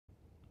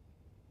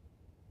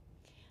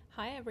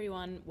Hi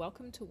everyone,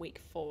 welcome to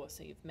week 4.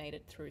 So you've made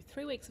it through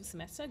 3 weeks of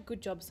semester.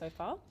 Good job so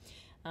far.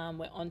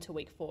 We're on to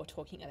week 4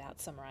 talking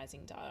about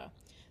summarising data.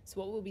 So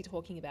what we'll be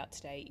talking about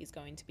today is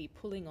going to be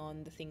pulling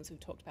on the things we've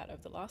talked about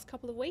over the last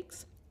couple of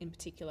weeks. In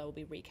particular, we'll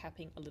be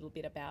recapping a little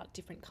bit about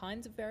different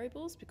kinds of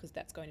variables because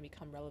that's going to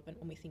become relevant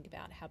when we think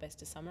about how best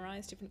to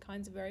summarise different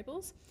kinds of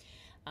variables.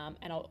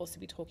 And I'll also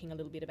be talking a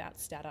little bit about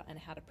Stata and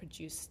how to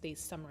produce these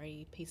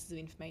summary pieces of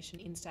information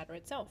in Stata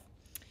itself.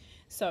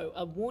 So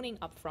a warning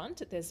up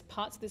front, there's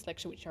parts of this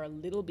lecture which are a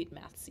little bit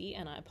mathsy,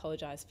 and I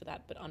apologise for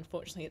that, but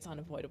unfortunately it's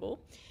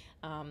unavoidable.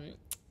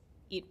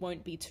 It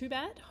won't be too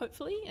bad,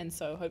 hopefully, and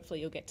so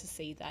hopefully you'll get to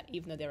see that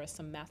even though there are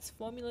some maths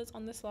formulas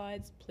on the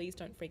slides, please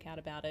don't freak out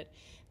about it,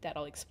 that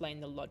I'll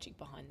explain the logic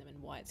behind them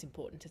and why it's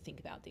important to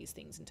think about these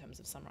things in terms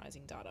of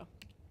summarising data.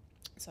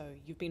 So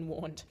you've been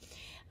warned.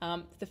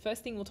 The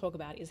first thing we'll talk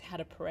about is how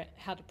to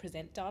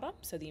present data,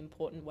 so the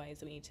important ways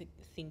that we need to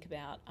think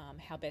about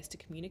how best to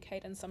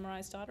communicate and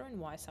summarise data and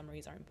why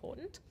summaries are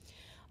important.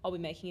 I'll be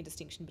making a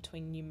distinction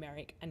between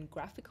numeric and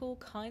graphical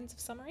kinds of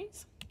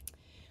summaries.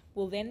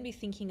 We'll then be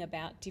thinking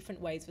about different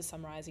ways for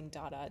summarising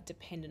data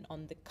dependent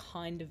on the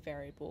kind of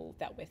variable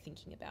that we're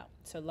thinking about.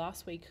 So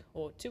last week,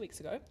 or 2 weeks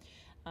ago,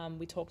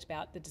 we talked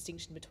about the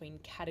distinction between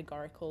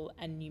categorical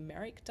and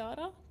numeric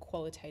data,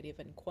 qualitative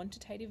and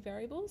quantitative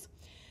variables.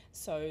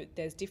 So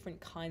there's different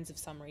kinds of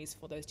summaries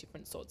for those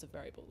different sorts of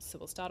variables. So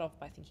we'll start off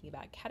by thinking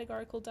about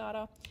categorical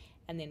data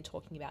and then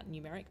talking about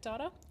numeric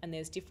data. And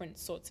there's different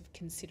sorts of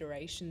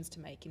considerations to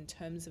make in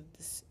terms of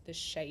the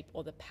shape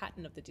or the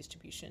pattern of the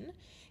distribution,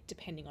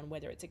 depending on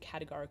whether it's a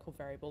categorical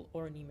variable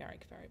or a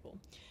numeric variable.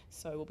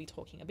 So we'll be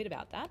talking a bit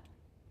about that.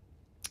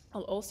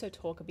 I'll also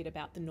talk a bit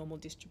about the normal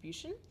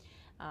distribution,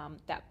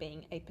 that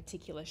being a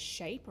particular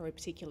shape or a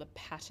particular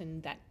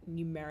pattern that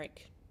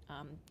numeric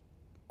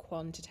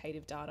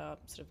quantitative data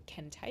sort of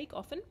can take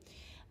often.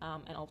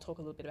 And I'll talk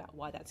a little bit about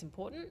why that's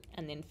important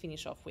and then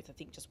finish off with, I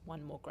think, just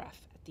one more graph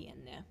at the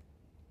end there.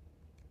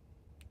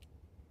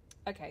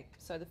 Okay,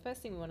 so the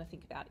first thing we want to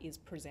think about is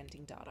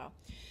presenting data.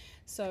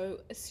 So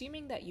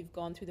assuming that you've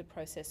gone through the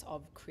process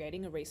of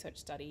creating a research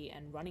study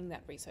and running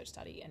that research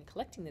study and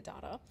collecting the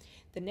data,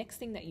 the next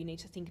thing that you need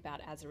to think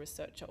about as a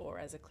researcher or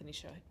as a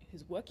clinician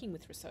who's working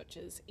with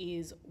researchers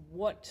is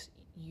what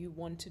you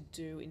want to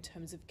do in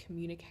terms of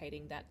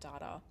communicating that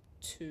data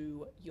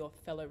to your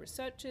fellow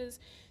researchers,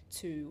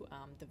 to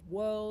the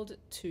world,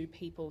 to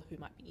people who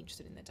might be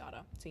interested in the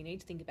data. So you need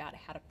to think about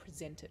how to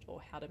present it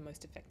or how to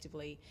most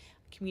effectively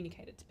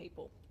communicate it to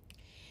people.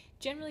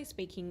 Generally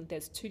speaking,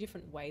 there's 2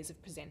 different ways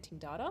of presenting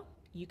data.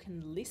 You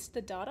can list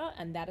the data,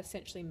 and that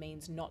essentially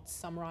means not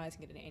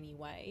summarising it in any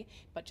way,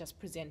 but just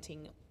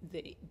presenting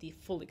the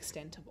full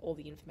extent of all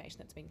the information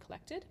that's been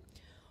collected.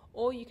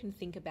 Or you can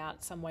think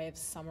about some way of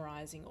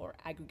summarising or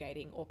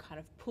aggregating or kind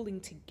of pulling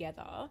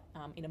together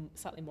in a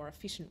slightly more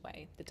efficient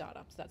way the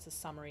data. So that's a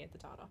summary of the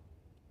data.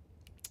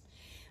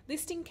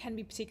 Listing can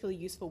be particularly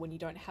useful when you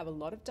don't have a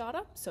lot of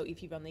data. So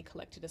if you've only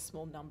collected a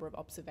small number of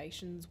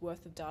observations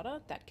worth of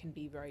data, that can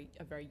be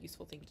a very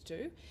useful thing to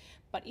do.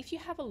 But if you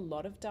have a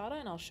lot of data,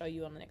 and I'll show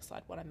you on the next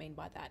slide what I mean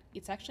by that,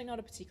 it's actually not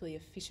a particularly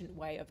efficient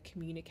way of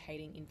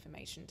communicating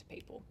information to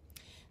people.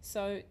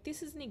 So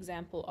this is an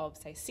example of,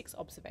 say, 6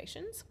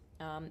 observations.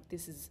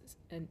 This is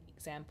an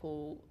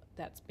example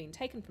that's been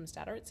taken from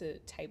Stata. It's a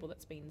table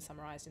that's been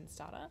summarised in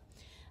Stata.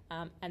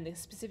 And the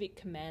specific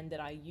command that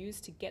I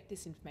used to get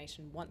this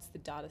information once the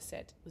data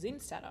set was in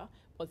Stata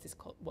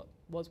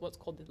was what's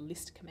called the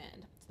list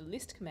command. So the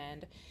list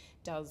command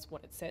does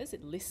what it says,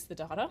 it lists the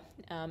data,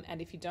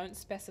 and if you don't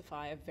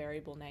specify a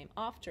variable name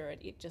after it,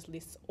 it just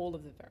lists all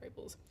of the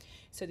variables.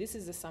 So this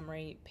is a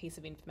summary piece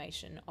of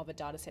information of a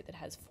data set that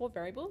has 4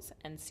 variables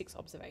and 6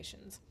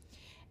 observations.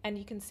 And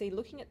you can see,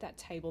 looking at that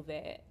table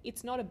there,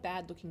 it's not a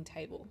bad looking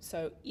table.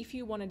 So if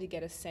you wanted to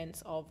get a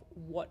sense of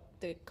what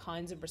the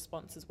kinds of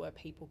responses were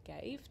people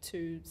gave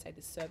to, say,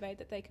 the survey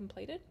that they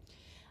completed,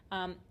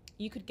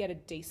 you could get a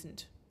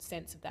decent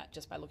sense of that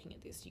just by looking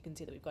at this. You can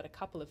see that we've got a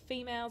couple of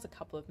females, a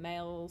couple of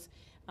males,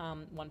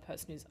 one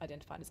person who's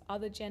identified as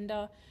other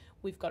gender.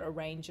 We've got a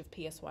range of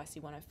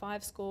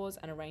PSYC1105 scores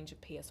and a range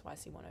of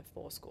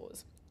PSYC1104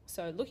 scores.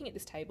 So looking at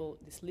this table,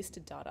 this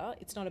listed data,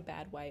 it's not a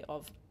bad way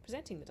of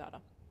presenting the data.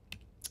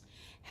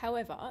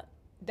 However,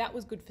 that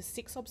was good for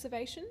 6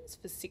 observations,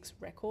 for 6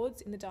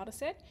 records in the data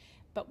set.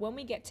 But when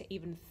we get to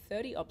even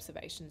 30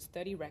 observations,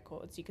 30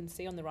 records, you can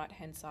see on the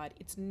right-hand side,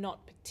 it's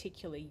not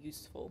particularly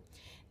useful.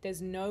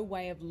 There's no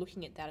way of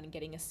looking at that and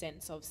getting a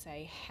sense of,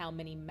 say, how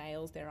many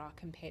males there are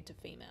compared to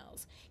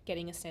females,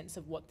 getting a sense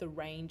of what the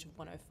range of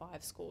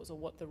 105 scores or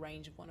what the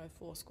range of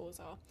 104 scores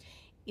are.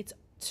 It's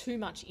too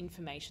much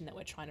information that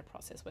we're trying to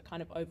process. We're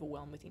kind of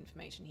overwhelmed with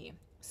information here.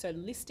 So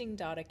listing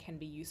data can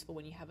be useful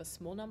when you have a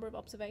small number of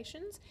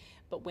observations,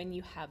 but when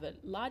you have a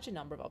larger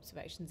number of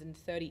observations, and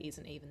 30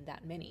 isn't even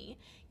that many,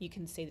 you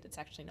can see that it's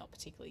actually not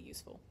particularly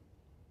useful.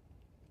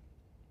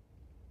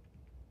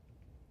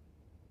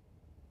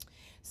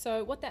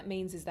 So what that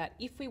means is that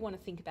if we want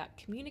to think about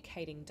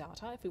communicating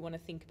data, if we want to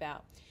think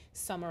about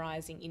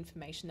summarising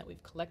information that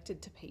we've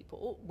collected to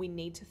people, we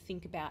need to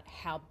think about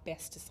how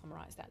best to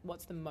summarise that.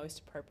 What's the most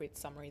appropriate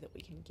summary that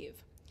we can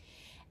give?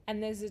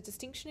 And there's a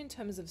distinction in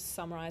terms of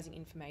summarising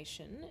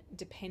information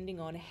depending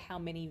on how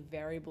many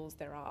variables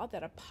there are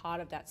that are part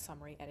of that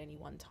summary at any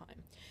one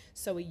time.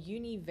 So a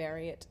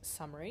univariate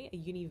summary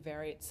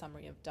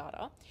of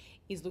data,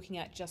 is looking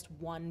at just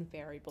one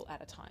variable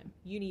at a time.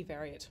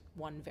 Univariate,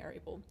 one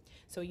variable.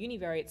 So a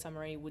univariate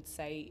summary would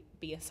say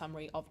be a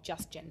summary of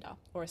just gender,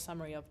 or a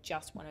summary of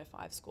just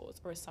 105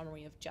 scores, or a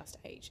summary of just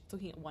age. It's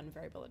looking at one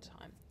variable at a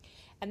time.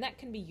 And that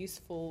can be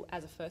useful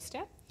as a first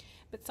step.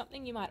 But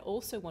something you might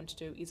also want to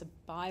do is a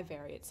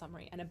bivariate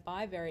summary. And a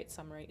bivariate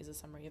summary is a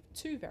summary of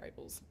two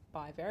variables.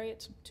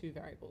 Bivariate, two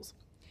variables.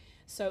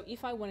 So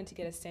if I wanted to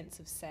get a sense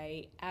of,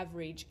 say,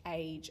 average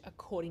age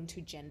according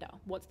to gender,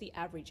 what's the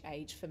average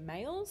age for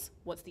males?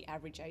 What's the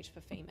average age for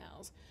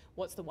females?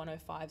 What's the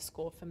 105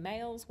 score for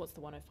males? What's the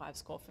 105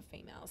 score for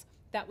females?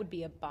 That would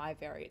be a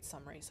bivariate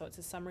summary. So it's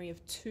a summary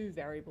of two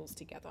variables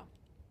together.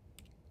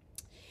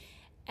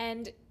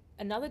 And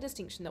another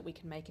distinction that we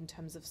can make in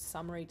terms of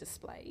summary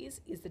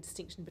displays is the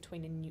distinction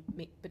between a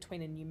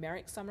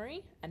numeric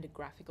summary and a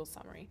graphical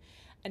summary.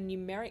 A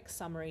numeric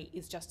summary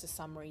is just a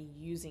summary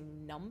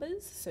using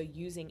numbers, so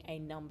using a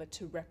number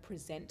to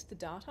represent the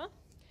data.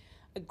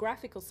 A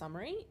graphical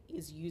summary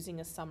is using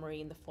a summary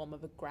in the form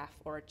of a graph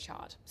or a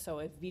chart, so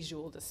a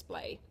visual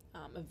display,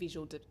 a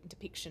visual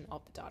depiction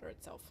of the data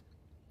itself.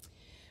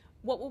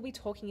 What we'll be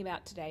talking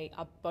about today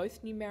are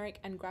both numeric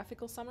and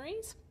graphical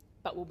summaries,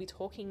 but we'll be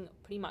talking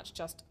pretty much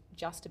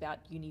just about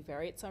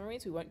univariate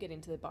summaries. We won't get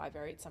into the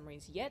bivariate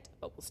summaries yet,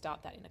 but we'll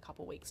start that in a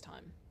couple weeks'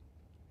 time.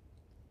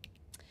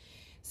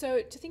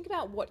 So to think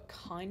about what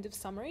kind of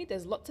summary,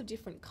 there's lots of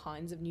different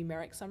kinds of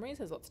numeric summaries,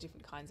 there's lots of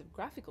different kinds of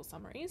graphical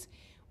summaries.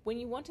 When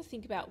you want to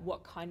think about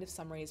what kind of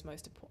summary is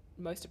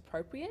most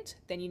appropriate,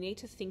 then you need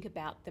to think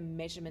about the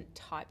measurement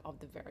type of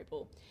the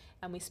variable.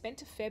 And we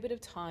spent a fair bit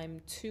of time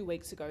 2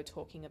 weeks ago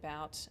talking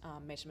about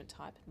measurement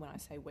type. When I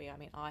say we, I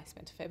mean I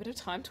spent a fair bit of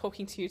time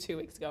talking to you 2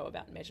 weeks ago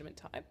about measurement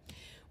type.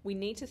 We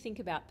need to think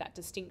about that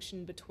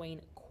distinction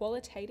between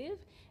qualitative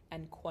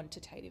and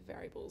quantitative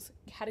variables,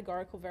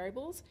 categorical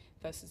variables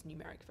versus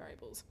numeric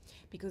variables,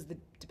 because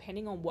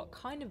depending on what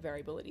kind of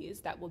variable it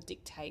is, that will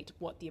dictate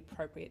what the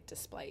appropriate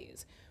display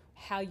is.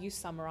 How you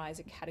summarize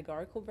a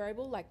categorical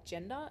variable like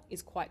gender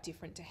is quite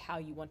different to how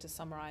you want to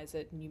summarize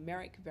a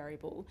numeric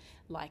variable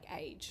like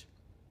age.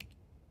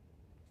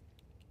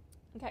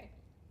 Okay,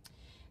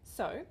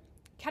 so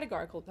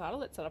categorical data,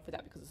 let's start off with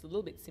that because it's a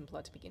little bit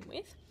simpler to begin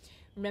with.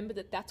 Remember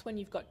that that's when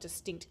you've got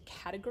distinct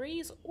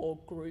categories or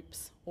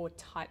groups or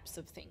types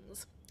of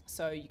things.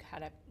 So you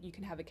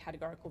can have a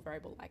categorical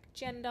variable like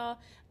gender,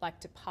 like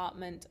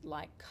department,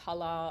 like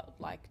colour,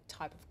 like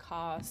type of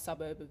car,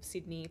 suburb of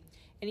Sydney,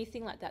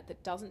 anything like that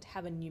that doesn't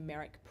have a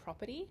numeric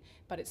property,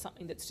 but it's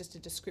something that's just a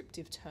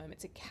descriptive term.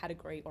 It's a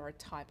category or a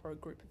type or a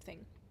group of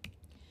thing.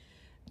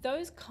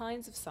 Those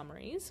kinds of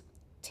summaries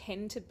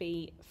tend to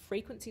be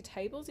frequency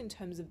tables in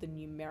terms of the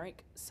numeric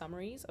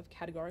summaries of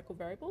categorical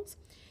variables.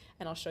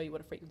 And I'll show you what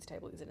a frequency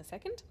table is in a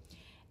second.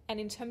 And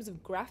in terms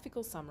of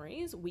graphical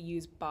summaries, we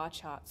use bar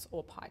charts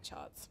or pie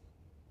charts.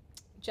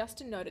 Just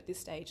to note at this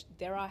stage,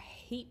 there are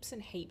heaps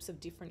and heaps of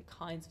different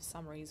kinds of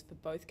summaries for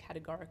both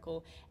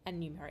categorical and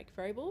numeric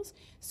variables.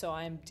 So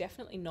I am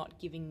definitely not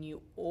giving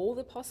you all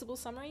the possible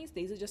summaries.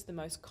 These are just the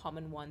most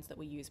common ones that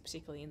we use,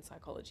 particularly in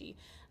psychology.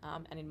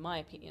 And in my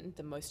opinion,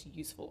 the most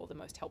useful or the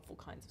most helpful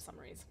kinds of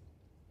summaries.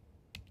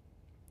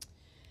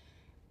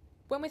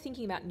 When we're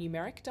thinking about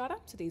numeric data,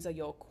 so these are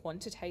your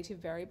quantitative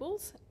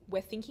variables,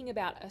 we're thinking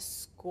about a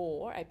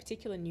score, a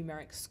particular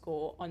numeric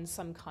score on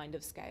some kind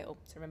of scale.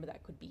 So remember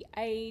that could be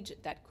age,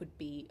 that could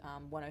be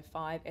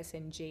 105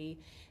 SNG,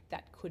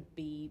 that could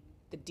be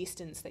the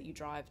distance that you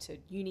drive to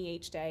uni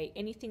each day,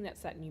 anything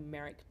that's that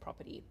numeric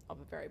property of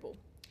a variable.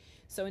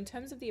 So in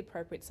terms of the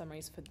appropriate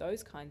summaries for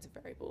those kinds of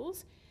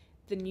variables,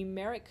 the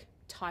numeric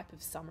type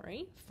of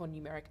summary for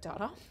numeric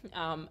data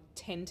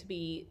tend to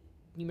be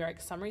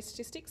numeric summary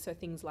statistics, so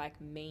things like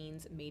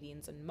means,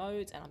 medians and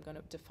modes, and I'm going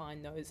to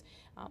define those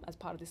as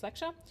part of this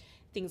lecture.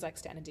 Things like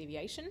standard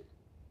deviation.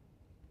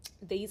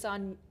 These are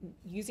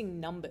using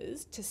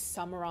numbers to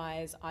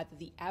summarize either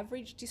the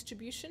average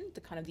distribution,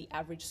 the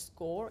average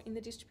score in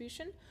the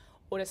distribution,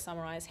 or to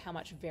summarize how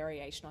much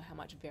variation or how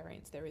much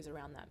variance there is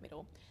around that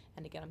middle.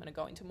 And again, I'm going to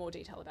go into more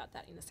detail about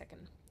that in a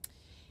second.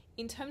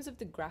 In terms of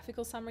the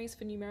graphical summaries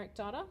for numeric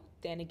data,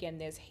 then again,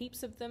 there's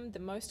heaps of them. The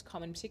most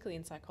common, particularly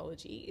in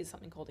psychology, is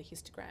something called a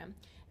histogram.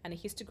 And a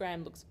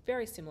histogram looks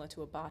very similar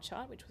to a bar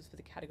chart, which was for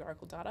the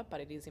categorical data,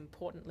 but it is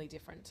importantly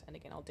different. And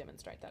again, I'll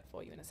demonstrate that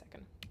for you in a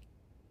second.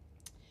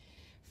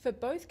 For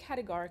both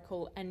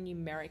categorical and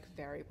numeric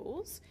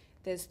variables,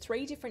 there's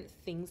 3 different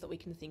things that we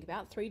can think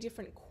about, 3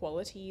 different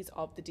qualities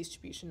of the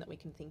distribution that we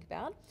can think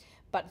about.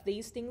 But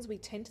these things we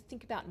tend to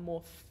think about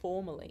more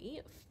formally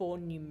for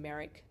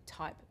numeric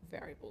type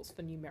variables,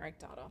 for numeric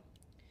data.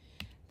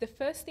 The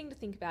first thing to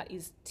think about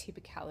is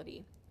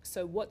typicality.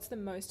 So what's the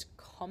most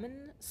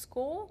common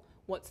score?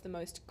 What's the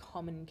most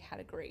common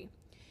category?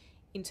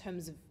 In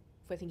terms of,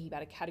 if we're thinking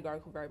about a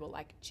categorical variable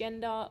like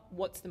gender,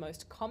 what's the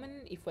most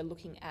common? If we're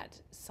looking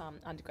at some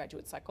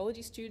undergraduate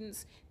psychology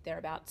students, they're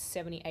about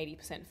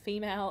 70-80%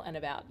 female and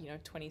about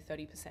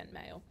 20-30%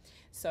 male.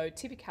 So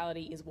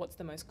typicality is what's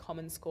the most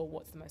common score,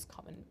 what's the most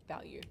common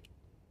value.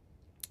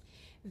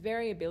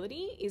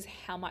 Variability is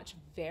how much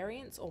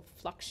variance or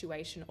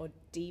fluctuation or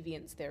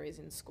deviance there is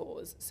in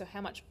scores. So how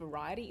much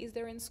variety is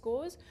there in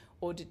scores,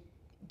 or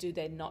do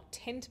there not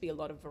tend to be a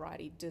lot of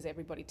variety? Does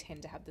everybody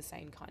tend to have the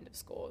same kind of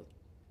score?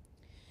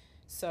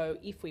 So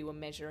if we were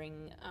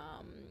measuring,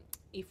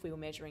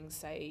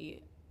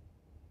 say,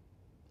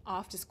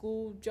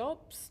 after-school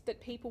jobs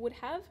that people would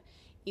have,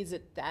 is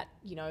it that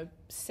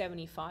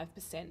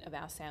 75% of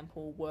our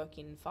sample work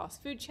in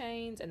fast food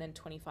chains and then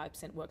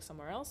 25% work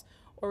somewhere else?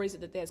 Or is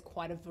it that there's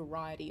quite a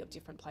variety of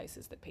different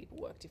places that people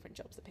work, different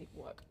jobs that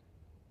people work?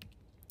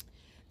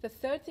 The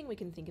third thing we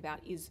can think about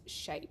is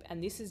shape,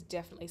 and this is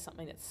definitely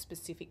something that's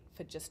specific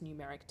for just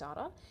numeric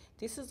data.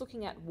 This is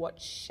looking at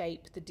what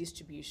shape the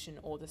distribution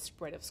or the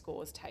spread of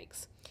scores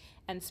takes.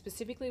 And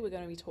specifically, we're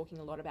going to be talking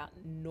a lot about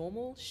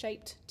normal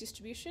shaped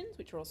distributions,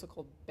 which are also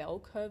called bell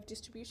curve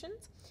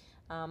distributions.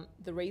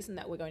 The reason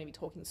that we're going to be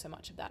talking so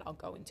much of that, I'll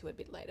go into a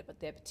bit later, but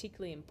they're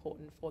particularly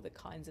important for the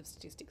kinds of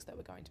statistics that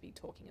we're going to be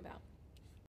talking about.